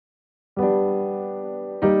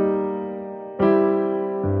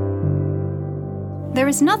there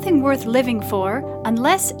is nothing worth living for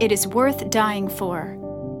unless it is worth dying for.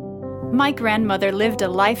 My grandmother lived a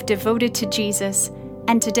life devoted to Jesus,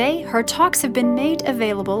 and today her talks have been made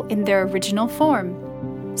available in their original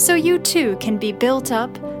form. So you too can be built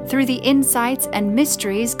up through the insights and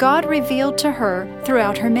mysteries God revealed to her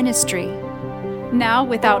throughout her ministry. Now,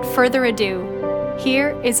 without further ado,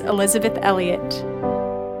 here is Elizabeth Elliot.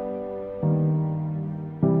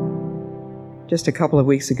 Just a couple of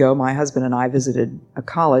weeks ago, my husband and I visited a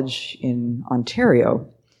college in Ontario,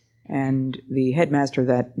 and the headmaster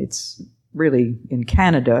that it's really in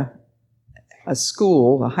Canada, a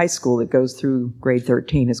school, a high school that goes through grade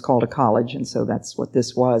 13 is called a college, and so that's what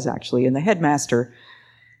this was actually. And the headmaster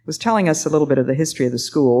was telling us a little bit of the history of the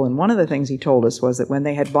school, and one of the things he told us was that when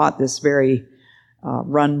they had bought this very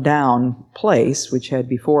run-down place, which had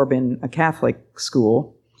before been a Catholic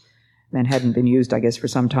school and hadn't been used, I guess, for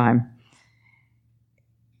some time,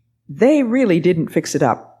 they really didn't fix it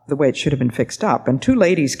up the way it should have been fixed up. And two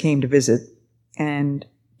ladies came to visit and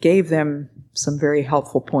gave them some very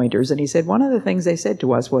helpful pointers. And he said, one of the things they said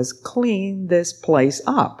to us was, clean this place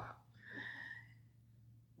up.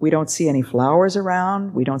 We don't see any flowers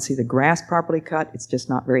around. We don't see the grass properly cut. It's just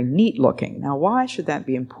not very neat looking. Now, why should that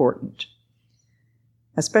be important?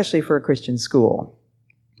 Especially for a Christian school.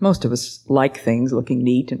 Most of us like things looking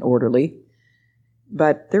neat and orderly.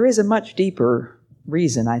 But there is a much deeper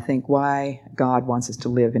reason, I think, why God wants us to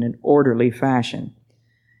live in an orderly fashion.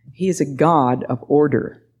 He is a God of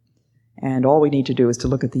order. And all we need to do is to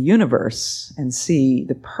look at the universe and see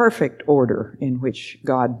the perfect order in which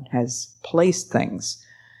God has placed things.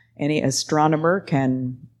 Any astronomer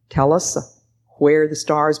can tell us where the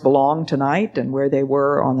stars belong tonight and where they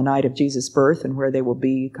were on the night of Jesus' birth and where they will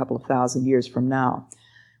be a couple of thousand years from now,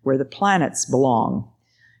 where the planets belong,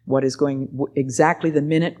 what is going exactly the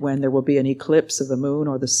minute when there will be an eclipse of the moon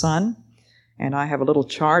or the sun. And I have a little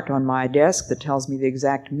chart on my desk that tells me the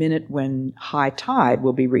exact minute when high tide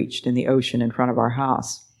will be reached in the ocean in front of our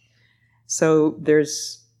house. So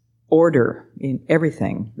there's order in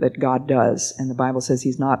everything that God does, and the Bible says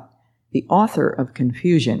He's not the author of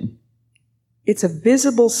confusion. It's a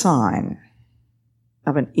visible sign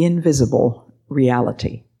of an invisible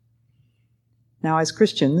reality. Now, as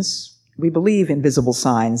Christians, we believe in visible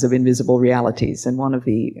signs of invisible realities, and one of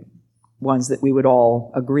the ones that we would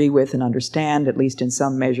all agree with and understand, at least in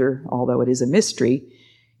some measure, although it is a mystery,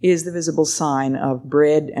 is the visible sign of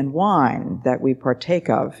bread and wine that we partake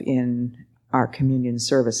of in our communion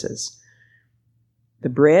services. The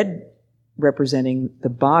bread representing the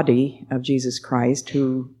body of Jesus Christ,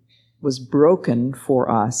 who was broken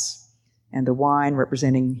for us, and the wine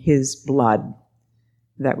representing His blood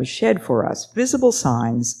that was shed for us. Visible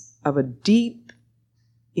signs of a deep,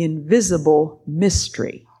 invisible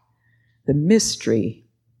mystery, the mystery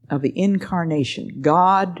of the incarnation.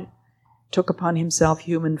 God took upon Himself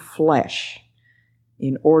human flesh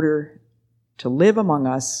in order to live among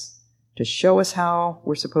us, to show us how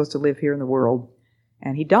we're supposed to live here in the world,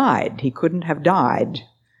 and He died. He couldn't have died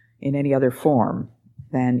in any other form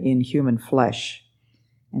than in human flesh.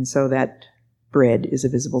 And so that bread is a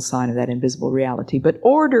visible sign of that invisible reality. But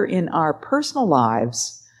order in our personal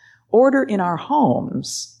lives, order in our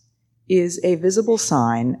homes, is a visible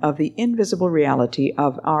sign of the invisible reality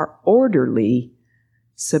of our orderly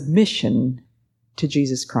submission to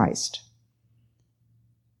Jesus Christ.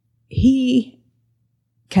 He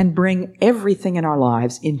can bring everything in our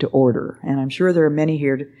lives into order. And I'm sure there are many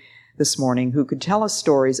here this morning who could tell us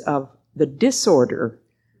stories of the disorder,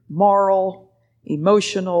 moral,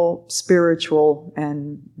 emotional, spiritual,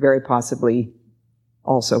 and very possibly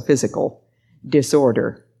also physical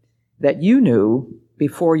disorder that you knew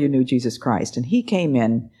before you knew Jesus Christ. And He came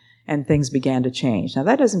in and things began to change. Now,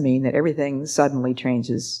 that doesn't mean that everything suddenly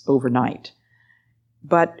changes overnight,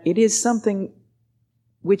 but it is something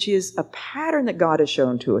which is a pattern that God has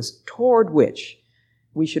shown to us toward which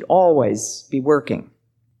we should always be working.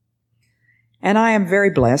 And I am very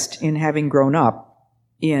blessed in having grown up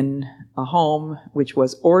in a home which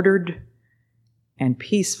was ordered and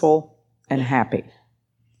peaceful and happy.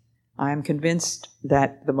 I am convinced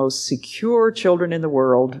that the most secure children in the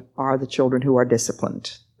world are the children who are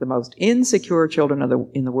disciplined. The most insecure children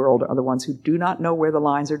in the world are the ones who do not know where the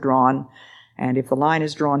lines are drawn. And if the line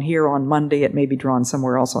is drawn here on Monday, it may be drawn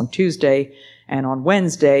somewhere else on Tuesday. And on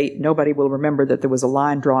Wednesday, nobody will remember that there was a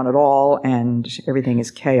line drawn at all, and everything is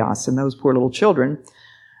chaos. And those poor little children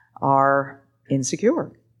are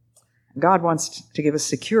insecure. God wants to give us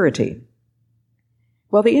security.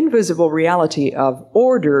 Well, the invisible reality of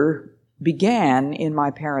order began in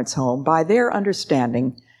my parents' home by their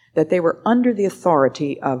understanding that they were under the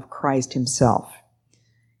authority of Christ Himself.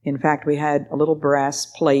 In fact, we had a little brass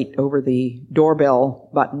plate over the doorbell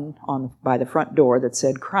button by the front door that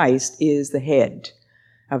said, "Christ is the head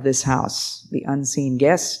of this house, the unseen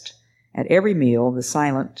guest at every meal, the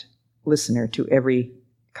silent listener to every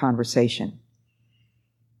conversation."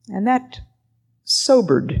 And that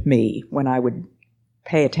sobered me when I would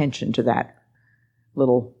pay attention to that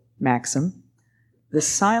little maxim. The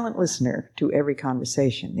silent listener to every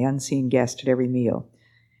conversation, the unseen guest at every meal.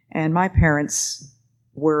 And my parents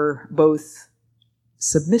were both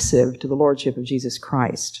submissive to the lordship of Jesus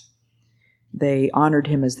Christ. They honored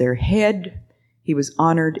him as their head. He was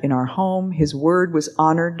honored in our home. His word was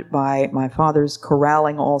honored by my father's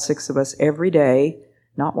corralling all 6 of us every day,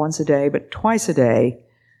 not once a day, but twice a day,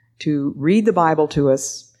 to read the Bible to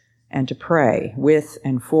us and to pray with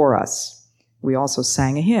and for us. We also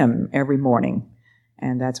sang a hymn every morning,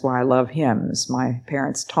 and that's why I love hymns. My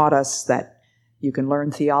parents taught us that you can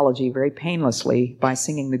learn theology very painlessly by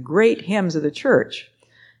singing the great hymns of the church.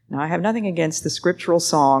 Now, I have nothing against the scriptural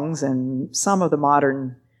songs and some of the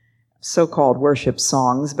modern so-called worship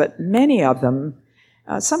songs, but many of them,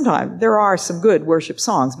 sometimes there are some good worship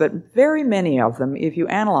songs, but very many of them, if you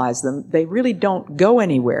analyze them, they really don't go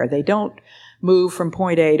anywhere. They don't move from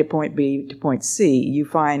point A to point B to point C. You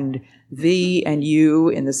find thee and you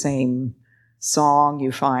in the same song.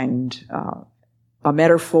 You find a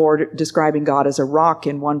metaphor describing God as a rock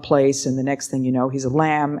in one place, and the next thing you know, he's a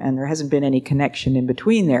lamb, and there hasn't been any connection in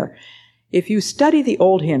between there. If you study the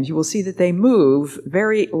old hymns, you will see that they move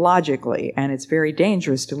very logically, and it's very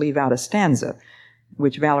dangerous to leave out a stanza,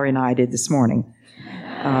 which Valerie and I did this morning.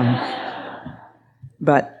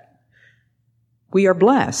 But we are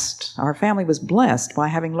blessed. Our family was blessed by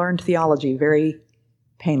having learned theology very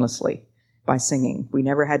painlessly by singing. We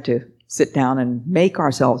never had to sit down and make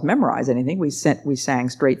ourselves memorize anything. We sang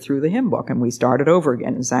straight through the hymn book, and we started over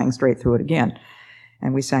again and sang straight through it again.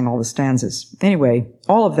 And we sang all the stanzas. Anyway,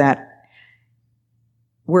 all of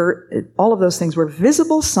those things were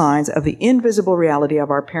visible signs of the invisible reality of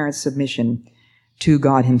our parents' submission to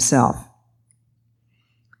God himself.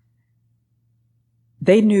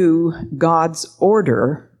 They knew God's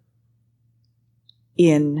order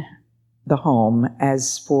in the home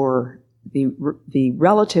as for the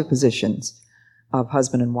relative positions of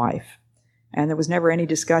husband and wife. And there was never any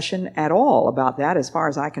discussion at all about that as far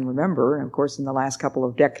as I can remember. And of course, in the last couple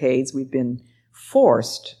of decades, we've been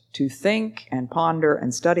forced to think and ponder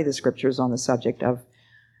and study the scriptures on the subject of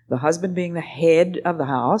the husband being the head of the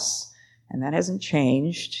house, and that hasn't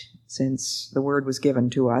changed since the word was given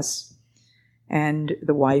to us, and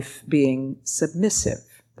the wife being submissive.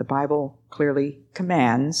 The Bible clearly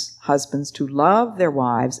commands husbands to love their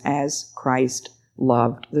wives as Christ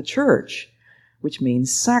loved the church, which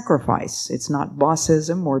means sacrifice. It's not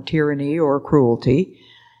bossism or tyranny or cruelty.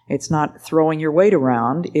 It's not throwing your weight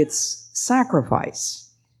around. It's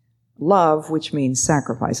sacrifice. Love, which means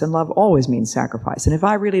sacrifice, and love always means sacrifice. And if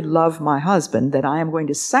I really love my husband, then I am going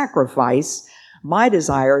to sacrifice my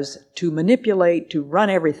desires to manipulate, to run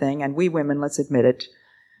everything, and we women, let's admit it,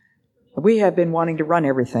 we have been wanting to run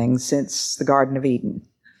everything since the Garden of Eden.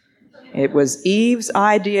 It was Eve's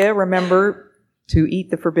idea, remember, to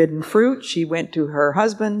eat the forbidden fruit. She went to her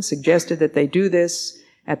husband, suggested that they do this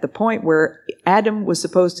at the point where Adam was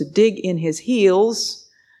supposed to dig in his heels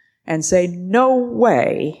and say, "No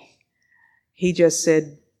way." He just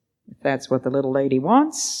said, "If that's what the little lady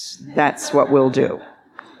wants, that's what we'll do."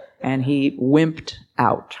 And he wimped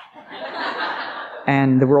out.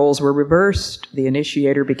 And the roles were reversed. The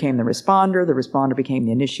initiator became the responder became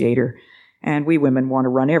the initiator, and we women want to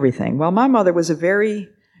run everything. Well, my mother was a very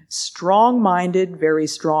strong-minded, very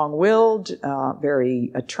strong-willed,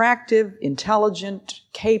 very attractive, intelligent,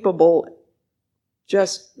 capable,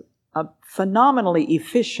 just a phenomenally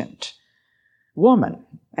efficient woman.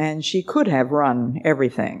 And she could have run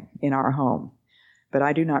everything in our home. But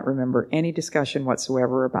I do not remember any discussion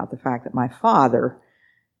whatsoever about the fact that my father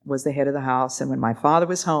was the head of the house, and when my father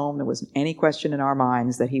was home, there wasn't any question in our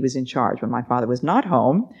minds that he was in charge. When my father was not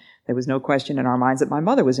home, there was no question in our minds that my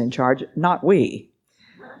mother was in charge, not we.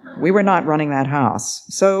 We were not running that house.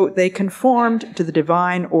 So they conformed to the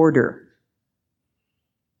divine order.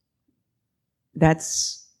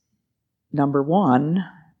 That's number one.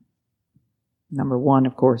 Number one,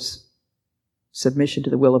 of course, submission to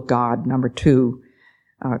the will of God. Number two,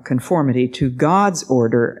 conformity to God's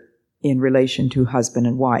order in relation to husband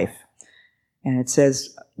and wife. And it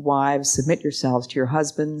says, wives, submit yourselves to your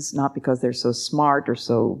husbands, not because they're so smart or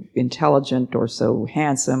so intelligent or so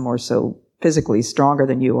handsome or so physically stronger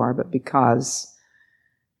than you are, but because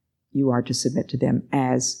you are to submit to them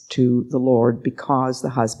as to the Lord, because the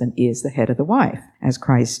husband is the head of the wife, as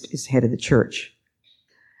Christ is head of the church.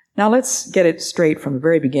 Now let's get it straight from the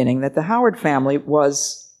very beginning that the Howard family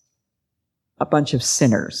was a bunch of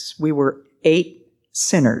sinners. We were 8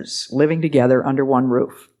 sinners living together under one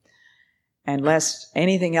roof. And lest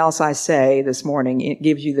anything else I say this morning, it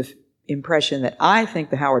gives you the impression that I think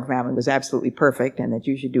the Howard family was absolutely perfect and that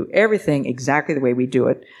you should do everything exactly the way we do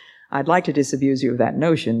it, I'd like to disabuse you of that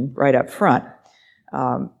notion right up front.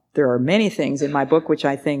 There are many things in my book which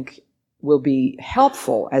I think will be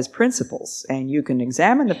helpful as principles, and you can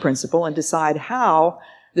examine the principle and decide how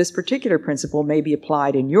this particular principle may be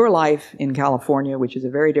applied in your life in California, which is a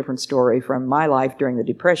very different story from my life during the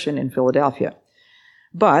Depression in Philadelphia.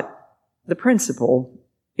 But the principle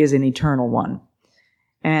is an eternal one.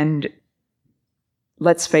 And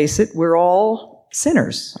let's face it, we're all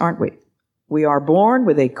sinners, aren't we? We are born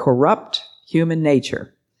with a corrupt human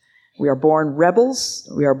nature. We are born rebels.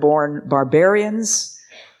 We are born barbarians.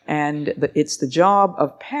 And it's the job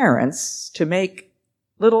of parents to make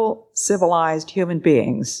little civilized human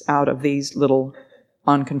beings out of these little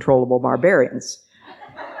uncontrollable barbarians.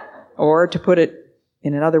 Or to put it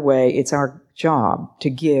in another way, it's our job to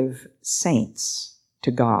give saints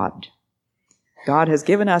to God. God has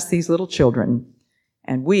given us these little children,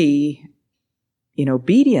 and we, in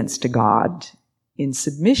obedience to God, in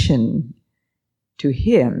submission to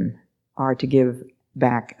Him, are to give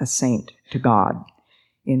back a saint to God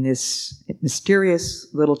in this mysterious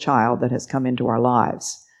little child that has come into our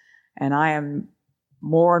lives. And I am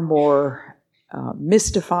more and more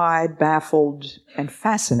mystified, baffled, and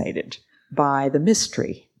fascinated by the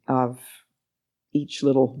mystery of each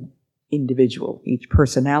little individual, each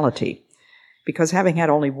personality. Because having had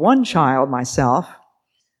only one child myself,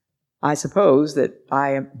 I suppose that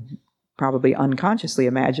I probably unconsciously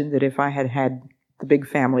imagined that if I had had the big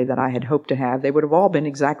family that I had hoped to have, they would have all been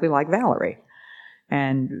exactly like Valerie.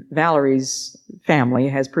 And Valerie's family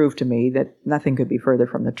has proved to me that nothing could be further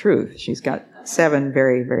from the truth. She's got 7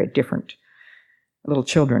 very, very different little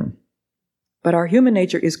children. But our human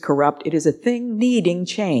nature is corrupt. It is a thing needing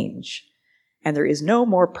change. And there is no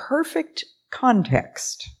more perfect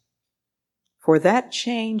context for that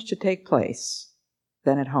change to take place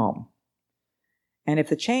than at home. And if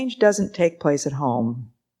the change doesn't take place at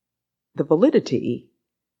home, the validity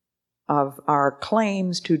of our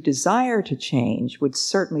claims to desire to change would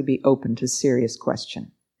certainly be open to serious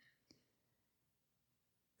question.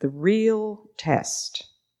 The real test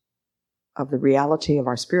of the reality of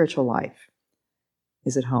our spiritual life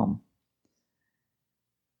is at home.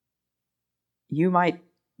 You might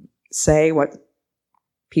say what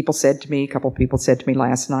people said to me, a couple of people said to me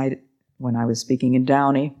last night when I was speaking in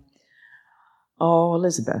Downey. Oh,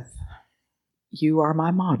 Elizabeth, you are my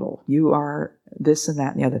model. You are this and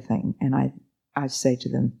that and the other thing. And I say to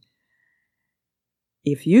them,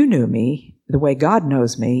 if you knew me the way God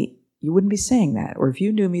knows me, you wouldn't be saying that. Or if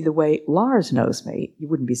you knew me the way Lars knows me, you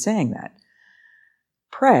wouldn't be saying that.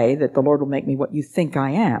 Pray that the Lord will make me what you think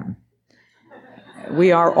I am.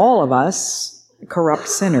 We are all of us corrupt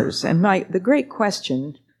sinners. And the great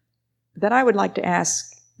question that I would like to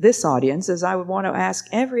ask this audience, as I would want to ask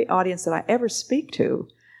every audience that I ever speak to,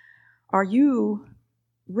 are you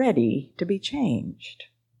ready to be changed?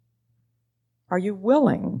 Are you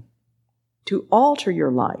willing to alter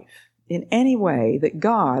your life in any way that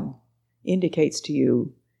God indicates to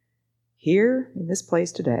you here in this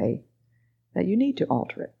place today that you need to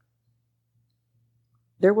alter it?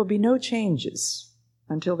 There will be no changes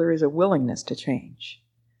until there is a willingness to change.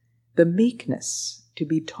 The meekness to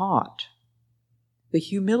be taught. The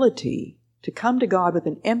humility to come to God with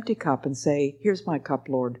an empty cup and say, here's my cup,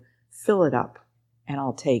 Lord, fill it up, and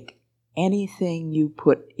I'll take anything you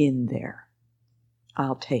put in there.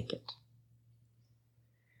 I'll take it.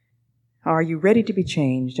 Are you ready to be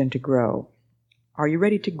changed and to grow? Are you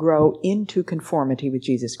ready to grow into conformity with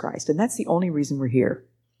Jesus Christ? And that's the only reason we're here.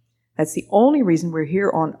 That's the only reason we're here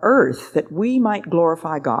on earth, that we might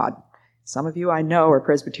glorify God. Some of you I know are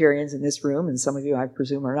Presbyterians in this room, and some of you I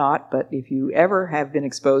presume are not, but if you ever have been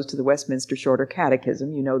exposed to the Westminster Shorter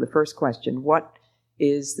Catechism, you know the first question, what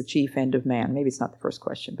is the chief end of man? Maybe it's not the first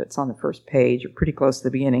question, but it's on the first page or pretty close to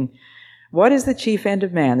the beginning. What is the chief end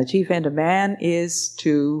of man? The chief end of man is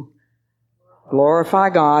to glorify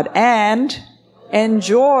God and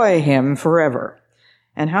enjoy Him forever.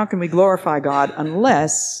 And how can we glorify God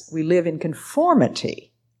unless we live in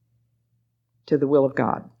conformity to the will of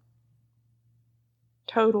God?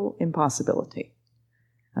 Total impossibility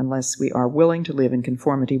unless we are willing to live in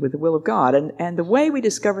conformity with the will of God. And the way we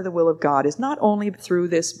discover the will of God is not only through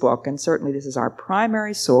this book, and certainly this is our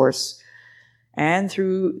primary source, and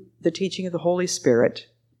through the teaching of the Holy Spirit,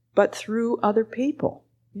 but through other people.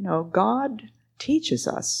 You know, God teaches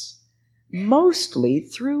us mostly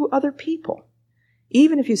through other people.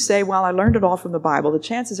 Even if you say, well, I learned it all from the Bible, the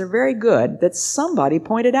chances are very good that somebody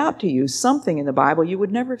pointed out to you something in the Bible you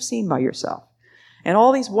would never have seen by yourself. And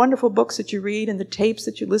all these wonderful books that you read and the tapes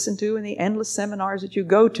that you listen to and the endless seminars that you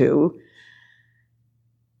go to,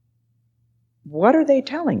 what are they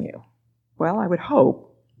telling you? Well, I would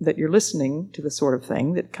hope that you're listening to the sort of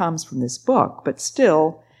thing that comes from this book, but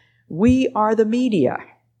still, we are the media.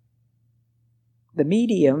 The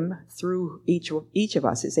medium through each of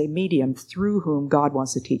us is a medium through whom God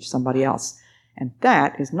wants to teach somebody else. And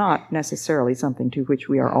that is not necessarily something to which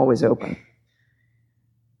we are always open.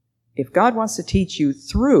 If God wants to teach you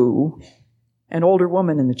through an older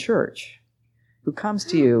woman in the church who comes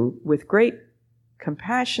to you with great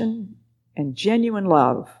compassion and genuine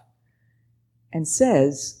love and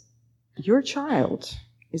says, your child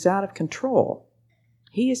is out of control.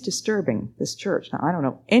 He is disturbing this church. Now, I don't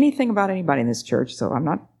know anything about anybody in this church, so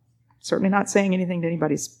I'm certainly not saying anything to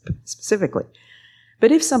anybody specifically.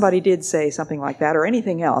 But if somebody did say something like that or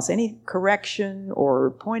anything else, any correction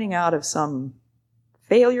or pointing out of some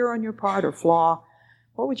failure on your part or flaw,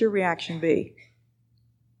 what would your reaction be?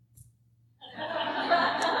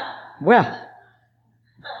 Well,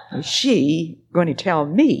 is she going to tell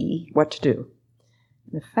me what to do?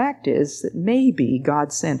 The fact is that maybe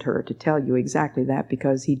God sent her to tell you exactly that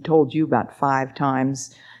because he told you about 5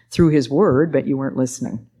 times through his word, but you weren't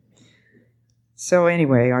listening. So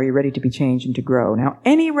anyway, are you ready to be changed and to grow? Now,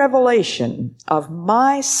 any revelation of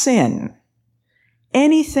my sin,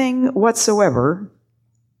 anything whatsoever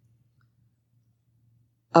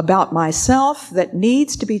about myself that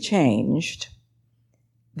needs to be changed,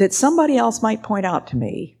 that somebody else might point out to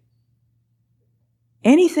me,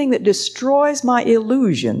 anything that destroys my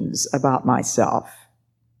illusions about myself,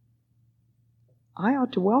 I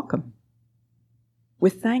ought to welcome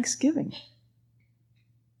with thanksgiving.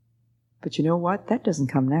 But you know what? That doesn't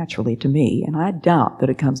come naturally to me, and I doubt that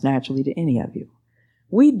it comes naturally to any of you.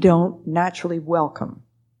 We don't naturally welcome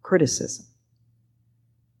criticism,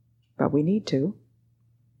 but we need to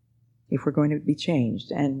if we're going to be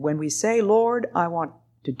changed. And when we say, Lord, I want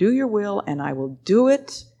to do your will, and I will do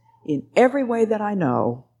it in every way that I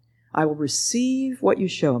know, I will receive what you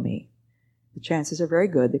show me, the chances are very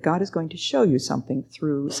good that God is going to show you something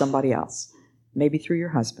through somebody else. Maybe through your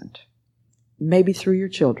husband. Maybe through your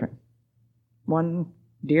children. One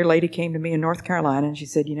dear lady came to me in North Carolina and she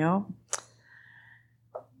said, you know,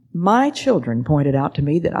 my children pointed out to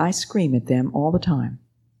me that I scream at them all the time.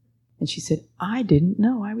 And she said, I didn't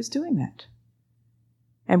know I was doing that.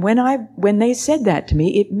 And when they said that to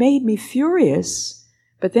me, it made me furious.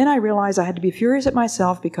 But then I realized I had to be furious at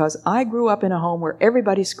myself because I grew up in a home where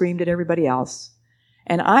everybody screamed at everybody else.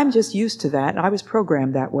 And I'm just used to that. I was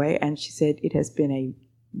programmed that way. And she said, it has been a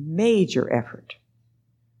major effort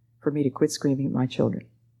for me to quit screaming at my children.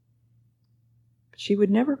 But she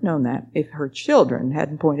would never have known that if her children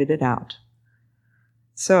hadn't pointed it out.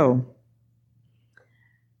 So,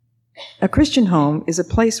 a Christian home is a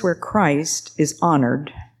place where Christ is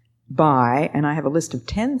honored by, and I have a list of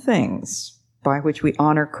 10 things by which we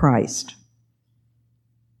honor Christ.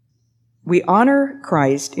 We honor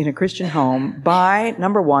Christ in a Christian home by,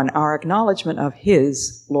 number 1, our acknowledgement of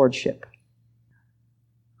his lordship.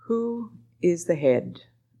 Who is the head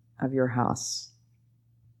of your house?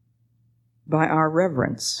 By our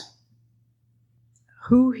reverence.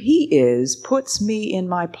 Who he is puts me in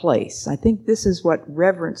my place. I think this is what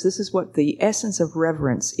the essence of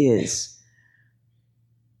reverence is.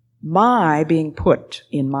 My being put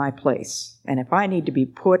in my place. And if I need to be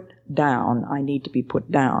put down, I need to be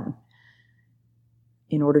put down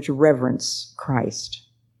in order to reverence Christ.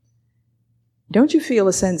 Don't you feel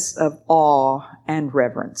a sense of awe and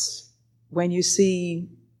reverence when you see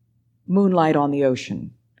moonlight on the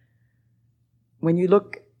ocean? When you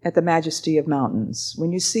look at the majesty of mountains?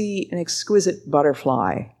 When you see an exquisite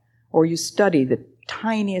butterfly or you study the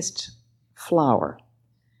tiniest flower?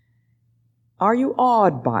 Are you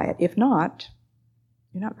awed by it? If not,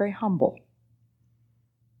 you're not very humble.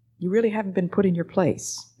 You really haven't been put in your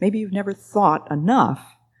place. Maybe you've never thought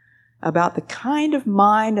enough about the kind of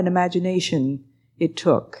mind and imagination it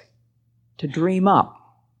took to dream up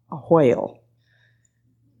a whale.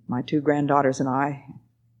 My 2 granddaughters and I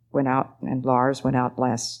went out, and Lars went out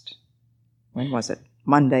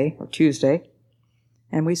Monday or Tuesday,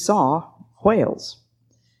 and we saw whales.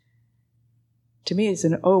 To me, it's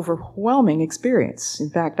an overwhelming experience. In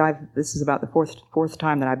fact, this is about the fourth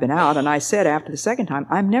time that I've been out, and I said after the second time,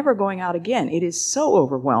 I'm never going out again. It is so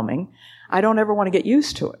overwhelming, I don't ever want to get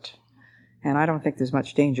used to it. And I don't think there's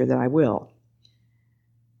much danger that I will.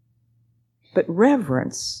 But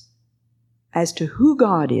reverence as to who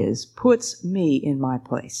God is puts me in my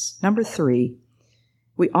place. Number 3,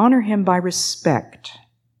 we honor him by respect.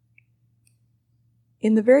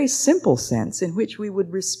 In the very simple sense in which we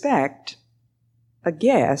would respect a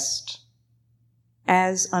guest,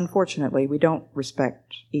 as unfortunately we don't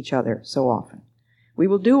respect each other so often. We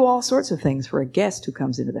will do all sorts of things for a guest who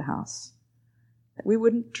comes into the house that we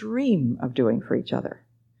wouldn't dream of doing for each other.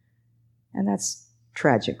 And that's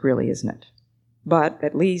tragic, really, isn't it? But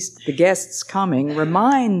at least the guest's coming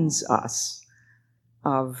reminds us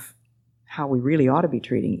of how we really ought to be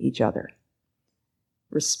treating each other.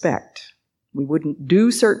 Respect. We wouldn't do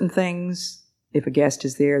certain things if a guest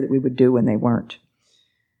is there that we would do when they weren't.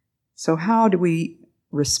 So how do we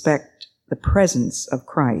respect the presence of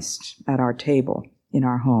Christ at our table, in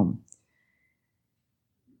our home?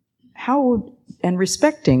 And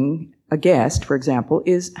respecting a guest, for example,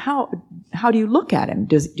 is how do you look at him?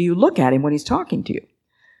 Do you look at him when he's talking to you?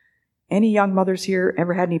 Any young mothers here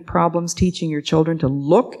ever had any problems teaching your children to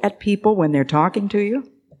look at people when they're talking to you?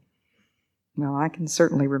 Well, I can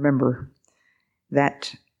certainly remember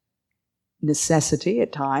that necessity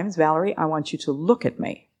at times. Valerie, I want you to look at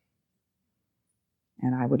me.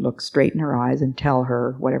 And I would look straight in her eyes and tell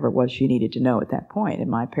her whatever it was she needed to know at that point. And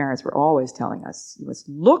my parents were always telling us, you must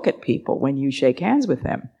look at people when you shake hands with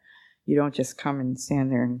them. You don't just come and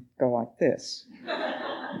stand there and go like this.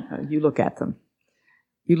 You look at them.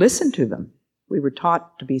 You listen to them. We were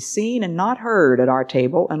taught to be seen and not heard at our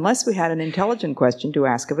table unless we had an intelligent question to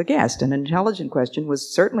ask of a guest. An intelligent question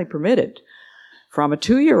was certainly permitted. From a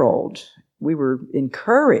 2-year-old, we were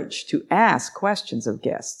encouraged to ask questions of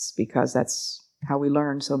guests because that's how we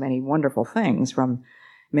learn so many wonderful things from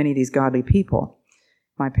many of these godly people.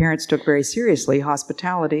 My parents took very seriously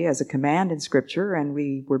hospitality as a command in Scripture, and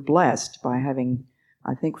we were blessed by having,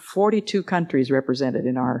 I think, 42 countries represented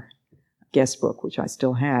in our guest book, which I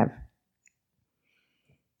still have.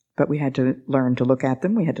 But we had to learn to look at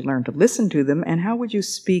them, we had to learn to listen to them, and how would you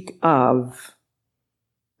speak of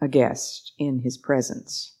a guest in his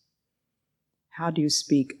presence? How do you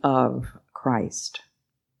speak of Christ?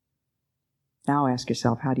 Now ask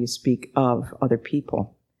yourself, how do you speak of other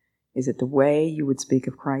people? Is it the way you would speak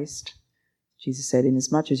of Christ? Jesus said,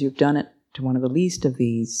 inasmuch as you've done it to one of the least of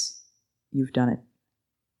these, you've done it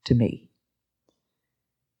to me.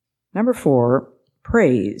 Number 4,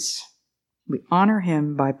 praise. We honor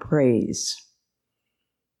him by praise.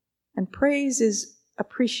 And praise is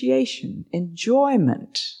appreciation,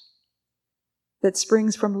 enjoyment that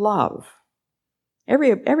springs from love.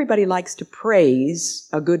 Everybody likes to praise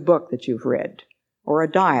a good book that you've read, or a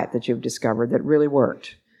diet that you've discovered that really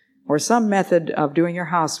worked, or some method of doing your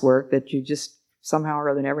housework that you just somehow or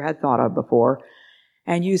other never had thought of before,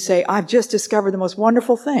 and you say, I've just discovered the most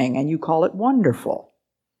wonderful thing, and you call it wonderful,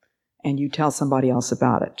 and you tell somebody else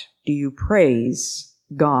about it. Do you praise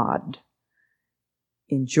God?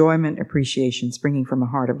 Enjoyment, appreciation, springing from a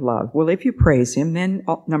heart of love. Well, if you praise him, then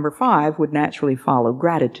number 5 would naturally follow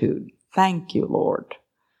gratitude. Thank you, Lord.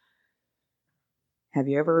 Have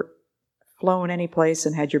you ever flown any place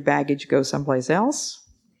and had your baggage go someplace else?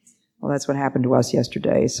 Well, that's what happened to us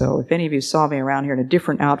yesterday. So if any of you saw me around here in a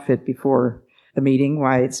different outfit before the meeting,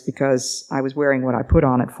 why, it's because I was wearing what I put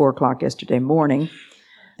on at 4 o'clock yesterday morning,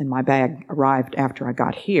 and my bag arrived after I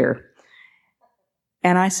got here.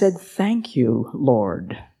 And I said, thank you,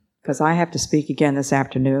 Lord, because I have to speak again this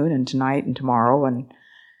afternoon and tonight and tomorrow, and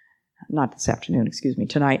not this afternoon,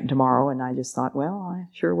 tonight and tomorrow, and I just thought, well, I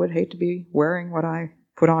sure would hate to be wearing what I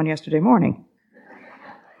put on yesterday morning.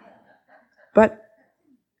 But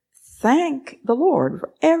thank the Lord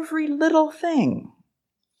for every little thing.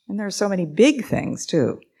 And there are so many big things,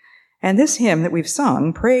 too. And this hymn that we've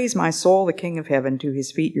sung, Praise My Soul, the King of Heaven, to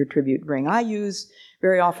his feet your tribute bring, I use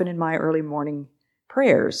very often in my early morning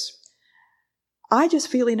prayers. I just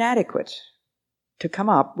feel inadequate to come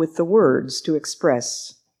up with the words to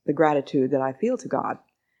express the gratitude that I feel to God.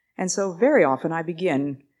 And so very often I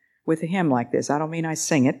begin with a hymn like this. I don't mean I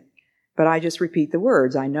sing it, but I just repeat the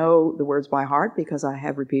words. I know the words by heart because I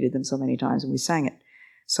have repeated them so many times and we sang it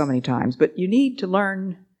so many times. But you need to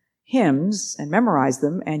learn hymns and memorize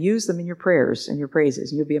them and use them in your prayers and your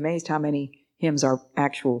praises. And you'll be amazed how many hymns are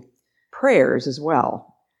actual prayers as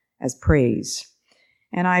well as praise.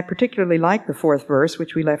 And I particularly like the 4th verse,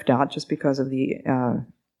 which we left out just because of the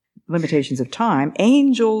limitations of time.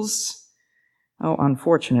 Angels,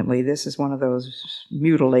 unfortunately, this is one of those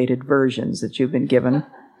mutilated versions that you've been given.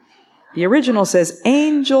 The original says,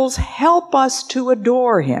 angels, help us to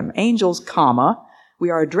adore him. Angels, comma, we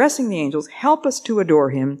are addressing the angels, help us to adore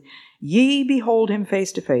him. Ye behold him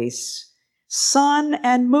face to face. Sun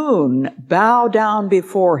and moon bow down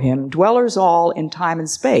before him, dwellers all in time and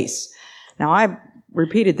space. Now, I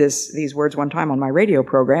repeated these words one time on my radio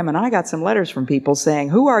program, and I got some letters from people saying,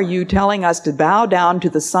 who are you telling us to bow down to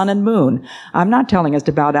the sun and moon? I'm not telling us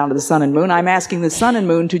to bow down to the sun and moon. I'm asking the sun and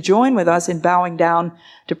moon to join with us in bowing down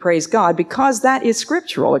to praise God, because that is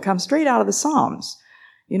scriptural. It comes straight out of the Psalms.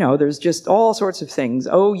 You know, there's just all sorts of things.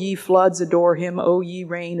 O ye floods, adore him. O ye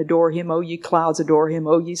rain, adore him. O ye clouds, adore him.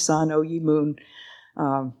 O ye sun, O ye moon.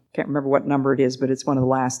 Can't remember what number it is, but it's one of the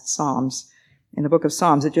last Psalms. In the book of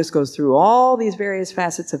Psalms, it just goes through all these various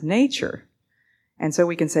facets of nature. And so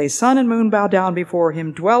we can say, sun and moon bow down before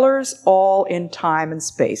him, dwellers all in time and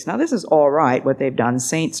space. Now, this is all right, what they've done.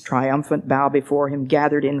 Saints triumphant bow before him,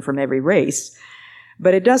 gathered in from every race.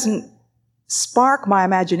 But it doesn't spark my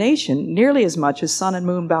imagination nearly as much as sun and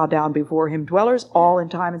moon bow down before him, dwellers all in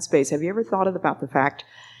time and space. Have you ever thought about the fact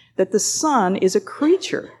that the sun is a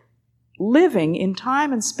creature living in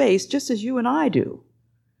time and space just as you and I do?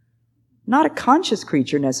 Not a conscious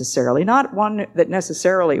creature necessarily, not one that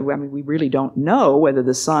necessarily, we really don't know whether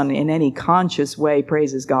the sun in any conscious way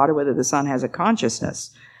praises God or whether the sun has a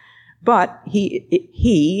consciousness. But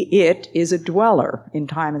it is a dweller in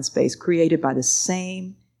time and space, created by the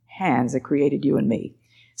same hands that created you and me.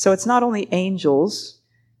 So it's not only angels,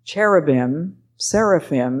 cherubim,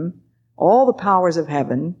 seraphim, all the powers of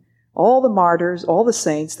heaven, all the martyrs, all the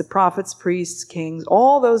saints, the prophets, priests, kings,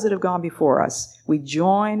 all those that have gone before us. We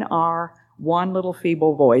join our one little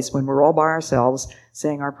feeble voice when we're all by ourselves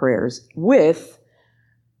saying our prayers with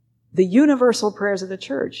the universal prayers of the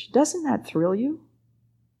church. Doesn't that thrill you?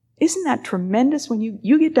 Isn't that tremendous when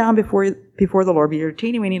you get down before the Lord with your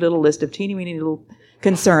teeny-weeny little list of teeny-weeny little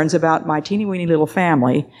concerns about my teeny-weeny little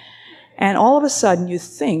family, and all of a sudden you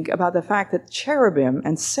think about the fact that cherubim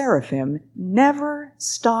and seraphim never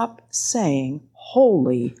stop saying,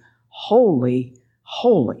 holy, holy,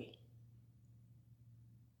 holy.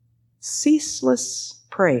 Ceaseless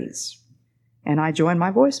praise. And I join my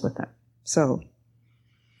voice with them. So,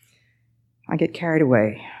 I get carried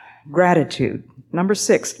away. Gratitude. Number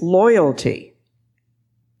 6, loyalty.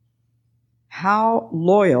 How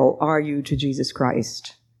loyal are you to Jesus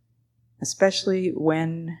Christ? Especially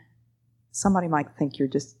when somebody might think you're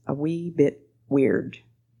just a wee bit weird.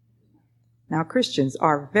 Now, Christians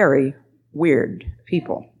are very weird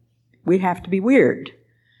people. We have to be weird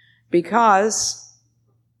because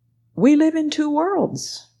we live in two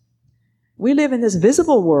worlds. We live in this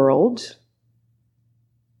visible world,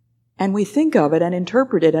 and we think of it and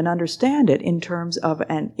interpret it and understand it in terms of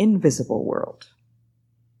an invisible world.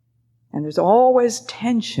 And there's always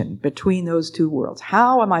tension between those two worlds.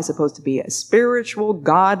 How am I supposed to be a spiritual,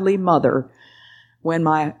 godly mother when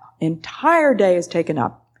my entire day is taken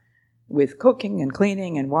up with cooking and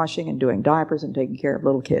cleaning and washing and doing diapers and taking care of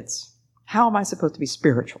little kids? How am I supposed to be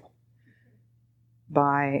spiritual?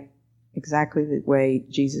 By exactly the way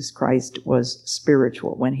Jesus Christ was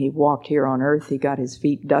spiritual. When he walked here on earth, he got his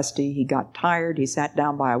feet dusty, he got tired, he sat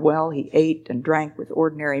down by a well, he ate and drank with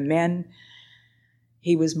ordinary men.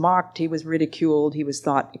 He was mocked, he was ridiculed, he was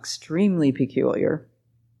thought extremely peculiar.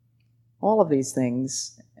 All of these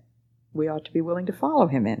things we ought to be willing to follow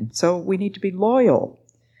him in. So we need to be loyal.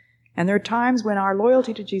 And there are times when our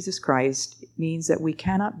loyalty to Jesus Christ means that we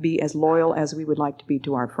cannot be as loyal as we would like to be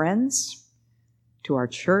to our friends, to our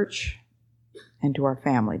church, and to our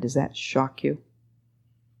family. Does that shock you?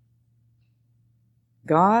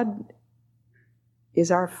 God is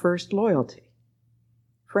our first loyalty.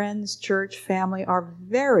 Friends, church, family are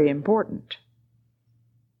very important.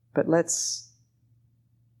 But let's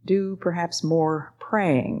do perhaps more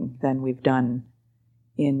praying than we've done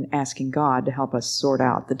in asking God to help us sort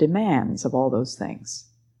out the demands of all those things.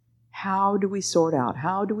 How do we sort out?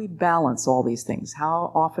 How do we balance all these things?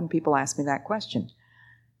 How often people ask me that question.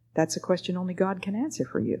 That's a question only God can answer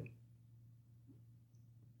for you.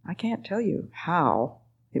 I can't tell you how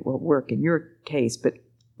it will work in your case, but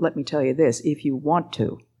let me tell you this. If you want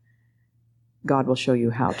to, God will show you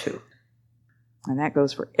how to. And that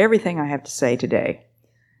goes for everything I have to say today.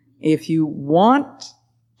 If you want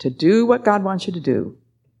to do what God wants you to do,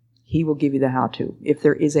 he will give you the how to. If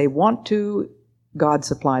there is a want to, God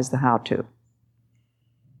supplies the how to.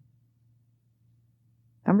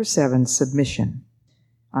 Number 7, submission.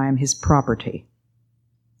 I am his property.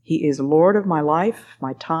 He is Lord of my life,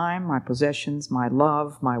 my time, my possessions, my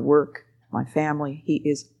love, my work, my family. He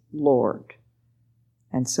is Lord.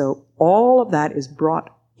 And so all of that is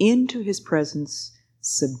brought into his presence,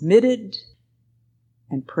 submitted,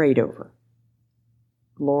 and prayed over.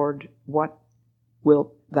 Lord, what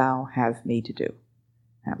wilt thou have me to do?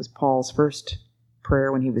 That was Paul's first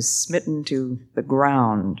prayer when he was smitten to the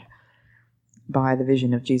ground by the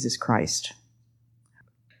vision of Jesus Christ.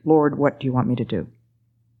 Lord, what do you want me to do?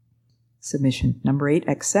 submission. Number 8,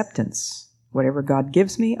 acceptance. Whatever God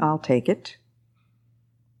gives me, I'll take it.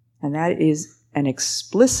 And that is an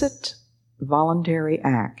explicit voluntary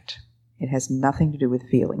act. It has nothing to do with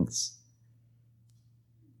feelings.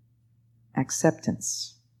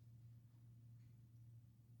 Acceptance.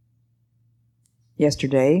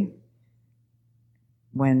 Yesterday,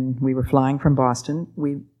 when we were flying from Boston,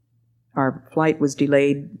 our flight was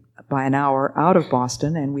delayed by an hour out of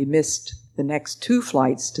Boston, and we missed the next 2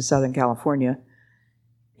 flights to Southern California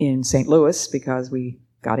in St. Louis because we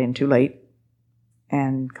got in too late,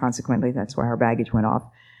 and consequently that's why our baggage went off.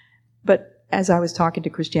 But as I was talking to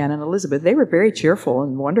Christiana and Elizabeth, they were very cheerful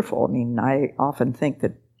and wonderful. I mean, I often think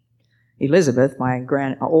that Elizabeth, my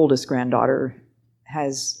oldest granddaughter,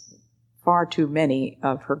 has far too many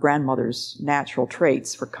of her grandmother's natural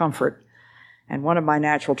traits for comfort. And one of my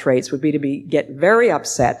natural traits would be to get very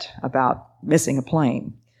upset about missing a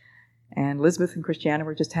plane. And Elizabeth and Christiana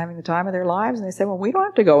were just having the time of their lives, and they said, well, we don't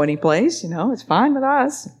have to go anyplace, it's fine with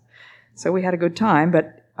us. So we had a good time,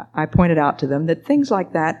 but I pointed out to them that things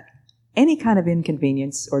like that, any kind of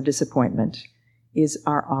inconvenience or disappointment, is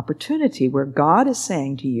our opportunity where God is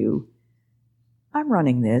saying to you, I'm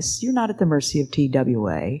running this. You're not at the mercy of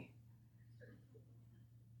TWA.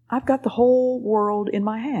 I've got the whole world in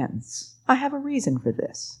my hands. I have a reason for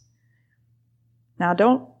this. Now,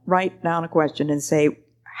 don't write down a question and say,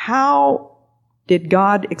 how did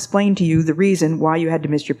God explain to you the reason why you had to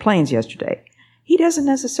miss your planes yesterday? He doesn't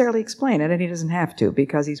necessarily explain it, and he doesn't have to,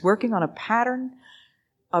 because he's working on a pattern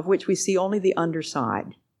of which we see only the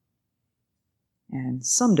underside. And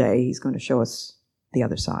someday he's going to show us the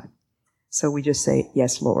other side. So we just say,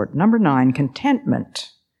 yes, Lord. Number 9,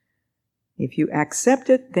 contentment. If you accept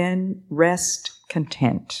it, then rest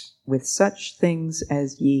content with such things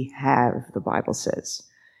as ye have, the Bible says.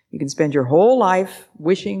 You can spend your whole life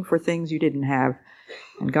wishing for things you didn't have,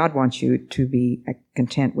 and God wants you to be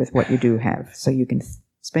content with what you do have. So you can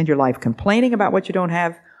spend your life complaining about what you don't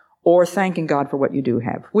have or thanking God for what you do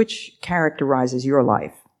have. Which characterizes your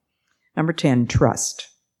life? Number 10, trust.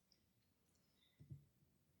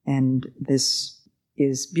 And this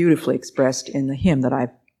is beautifully expressed in the hymn that I've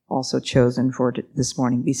also chosen for this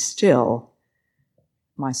morning, Be Still,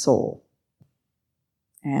 My Soul.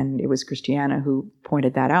 And it was Christiana who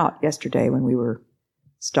pointed that out yesterday when we were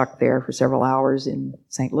stuck there for several hours in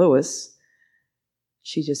St. Louis.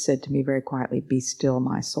 She just said to me very quietly, Be still,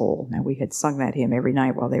 my soul. Now, we had sung that hymn every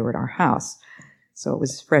night while they were at our house, so it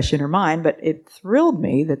was fresh in her mind, but it thrilled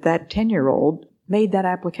me that 10-year-old made that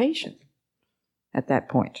application at that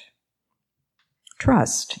point.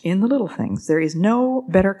 Trust in the little things. There is no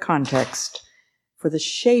better context for the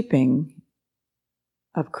shaping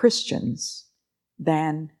of Christians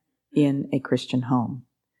than in a Christian home.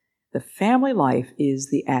 The family life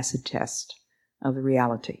is the acid test of the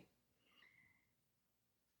reality.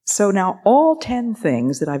 So now all 10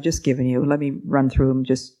 things that I've just given you, let me run through them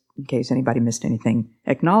just in case anybody missed anything.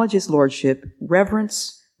 Acknowledge His Lordship,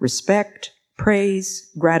 reverence, respect,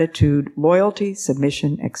 praise, gratitude, loyalty,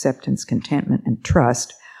 submission, acceptance, contentment, and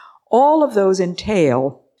trust. All of those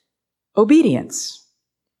entail obedience.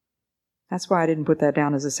 That's why I didn't put that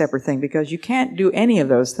down as a separate thing, because you can't do any of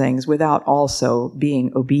those things without also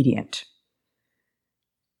being obedient.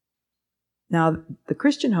 Now, the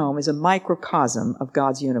Christian home is a microcosm of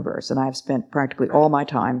God's universe, and I've spent practically all my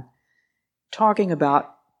time talking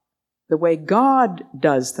about the way God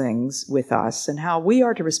does things with us and how we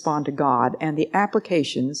are to respond to God, and the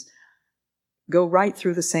applications go right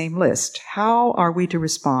through the same list. How are we to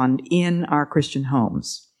respond in our Christian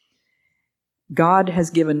homes? God has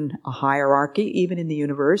given a hierarchy, even in the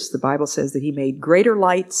universe. The Bible says that He made greater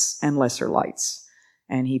lights and lesser lights,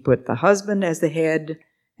 and He put the husband as the head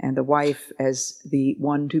and the wife as the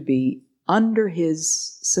one to be under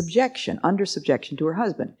his subjection, under subjection to her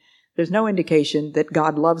husband. There's no indication that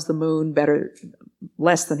God loves the moon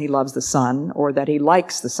less than He loves the sun, or that He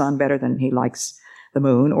likes the sun better than He likes the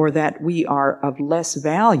moon, or that we are of less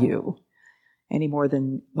value any more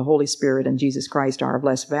than the Holy Spirit and Jesus Christ are of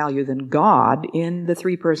less value than God in the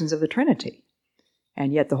three persons of the Trinity.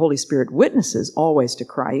 And yet the Holy Spirit witnesses always to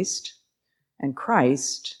Christ, and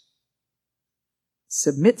Christ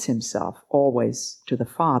submits Himself always to the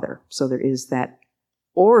Father. So there is that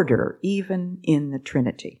order even in the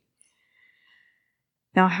Trinity.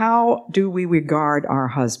 Now, how do we regard our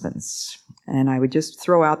husbands? And I would just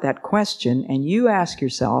throw out that question, and you ask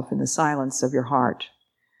yourself in the silence of your heart,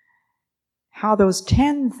 how those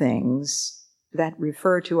 10 things that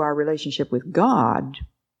refer to our relationship with God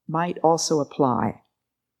might also apply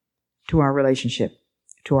to our relationship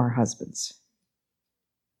to our husbands.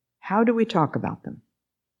 How do we talk about them?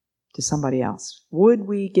 to somebody else? Would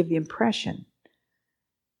we give the impression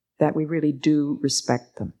that we really do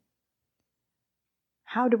respect them?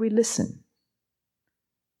 How do we listen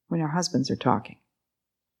when our husbands are talking?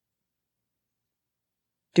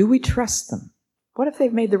 Do we trust them? What if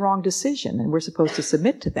they've made the wrong decision and we're supposed to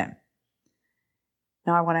submit to them?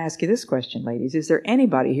 Now I want to ask you this question, ladies. Is there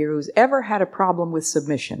anybody here who's ever had a problem with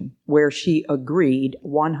submission where she agreed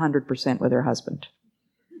 100% with her husband?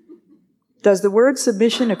 Does the word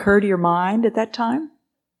submission occur to your mind at that time?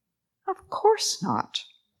 Of course not.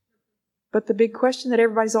 But the big question that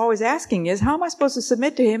everybody's always asking is, how am I supposed to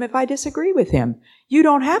submit to him if I disagree with him? You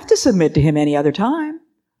don't have to submit to him any other time.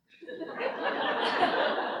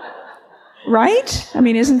 Right? I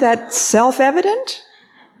mean, isn't that self-evident?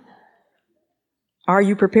 Are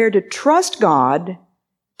you prepared to trust God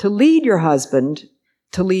to lead your husband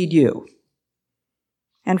to lead you?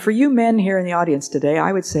 And for you men here in the audience today,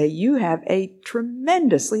 I would say you have a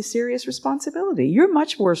tremendously serious responsibility. You're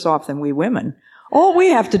much worse off than we women. All we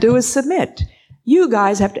have to do is submit. You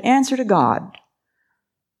guys have to answer to God,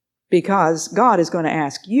 because God is going to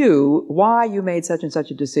ask you why you made such and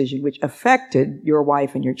such a decision which affected your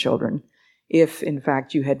wife and your children. If, in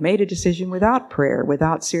fact, you had made a decision without prayer,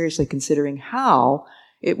 without seriously considering how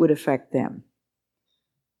it would affect them.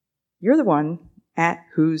 You're the one at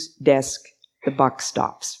whose desk the buck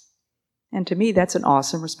stops. And to me, that's an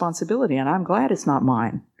awesome responsibility, and I'm glad it's not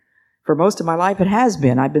mine. For most of my life, it has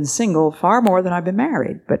been. I've been single far more than I've been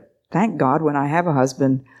married. But thank God, when I have a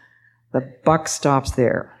husband, the buck stops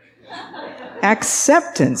there.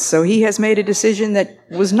 Acceptance. So he has made a decision that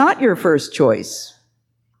was not your first choice.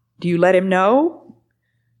 Do you let him know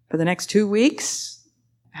for the next 2 weeks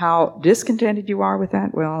how discontented you are with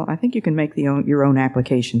that? Well, I think you can make your own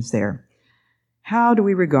applications there. How do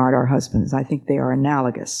we regard our husbands? I think they are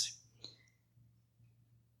analogous.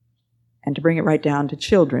 And to bring it right down to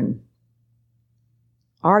children,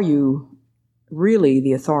 are you really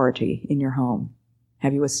the authority in your home?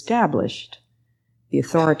 Have you established the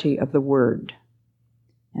authority of the Word?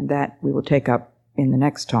 And that we will take up in the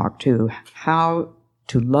next talk too. How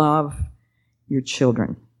to love your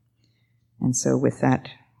children. And so with that,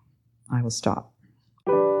 I will stop.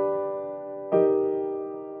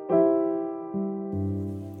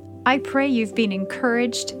 I pray you've been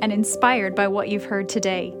encouraged and inspired by what you've heard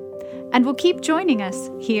today, and will keep joining us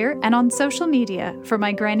here and on social media for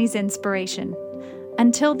My Granny's Inspiration.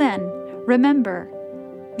 Until then, remember,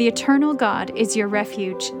 the eternal God is your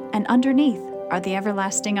refuge, and underneath are the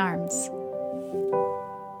everlasting arms.